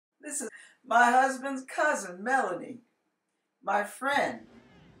This is my husband's cousin, Melanie, my friend.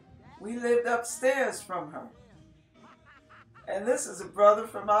 We lived upstairs from her. And this is a brother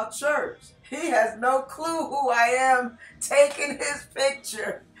from our church. He has no clue who I am taking his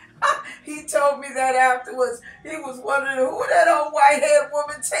picture. He told me that afterwards. He was wondering who that old white-haired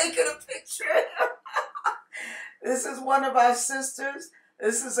woman taking a picture. This is one of our sisters.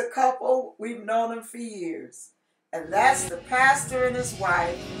 This is a couple. We've known them for years. And that's the pastor and his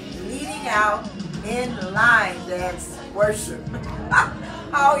wife leading out in line dance worship.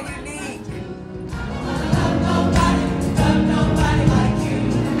 How unique.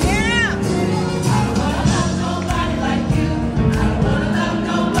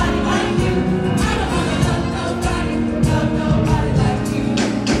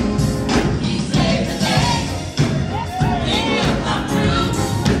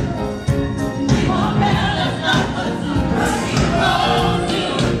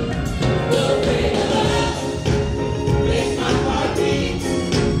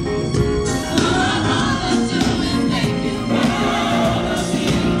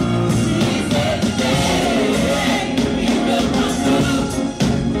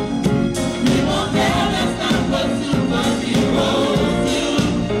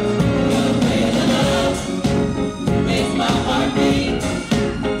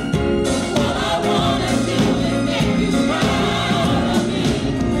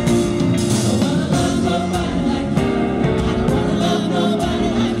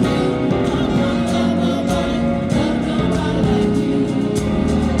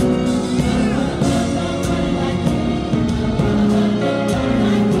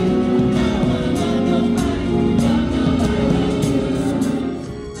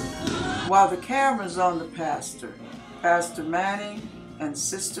 While the camera's on the pastor, Pastor Manning and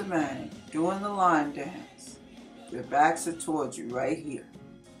Sister Manning doing the line dance, their backs are towards you right here.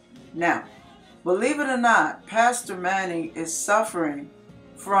 Now, believe it or not, Pastor Manning is suffering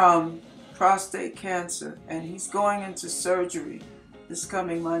from prostate cancer and he's going into surgery this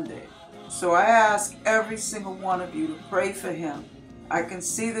coming Monday. So I ask every single one of you to pray for him. I can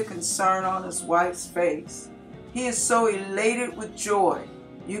see the concern on his wife's face. He is so elated with joy.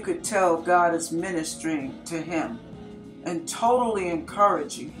 You could tell God is ministering to him and totally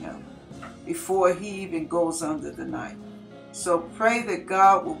encouraging him before he even goes under the knife. So pray that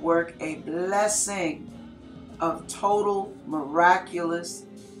God will work a blessing of total miraculous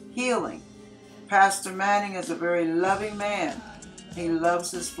healing. Pastor Manning is a very loving man. He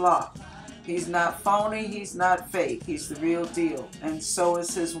loves his flock. He's not phony, he's not fake, he's the real deal. And so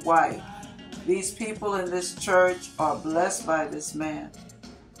is his wife. These people in this church are blessed by this man.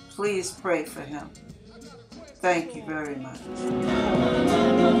 Please pray for him. Thank you very much.